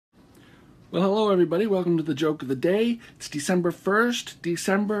Well, hello everybody. Welcome to the joke of the day. It's December 1st,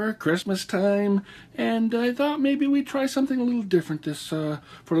 December, Christmas time, and I thought maybe we'd try something a little different this for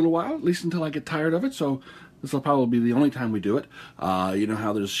a little while, at least until I get tired of it. So this will probably be the only time we do it. You know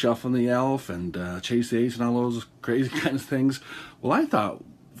how there's Shuffling the Elf and Chase the Ace and all those crazy kinds of things. Well, I thought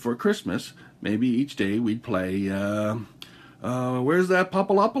for Christmas, maybe each day we'd play Where's That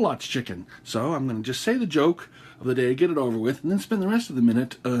Pop-A-Lop-A-Lots Chicken? So I'm going to just say the joke of the day, get it over with, and then spend the rest of the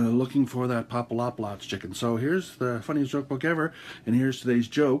minute looking for that Pop-A-Lop-A-Lots chicken. So here's the funniest joke book ever, and here's today's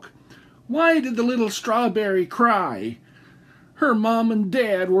joke. Why did the little strawberry cry? Her mom and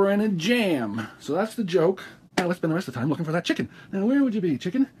dad were in a jam. So that's the joke. Now let's spend the rest of the time looking for that chicken. Now where would you be,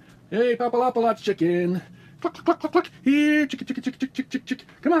 chicken? Hey, Pop-A-Lop-A-Lots chicken. Cluck, cluck, cluck, cluck, cluck. Here, chicken, chicken, chicken, chicken, chicken, chicken.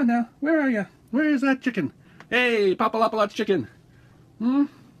 Come on now, where are you? Where is that chicken? Hey, Pop-A-Lop-A-Lots chicken. Oh,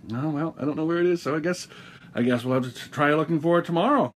 well, I don't know where it is, so I guess we'll have to try looking for it tomorrow.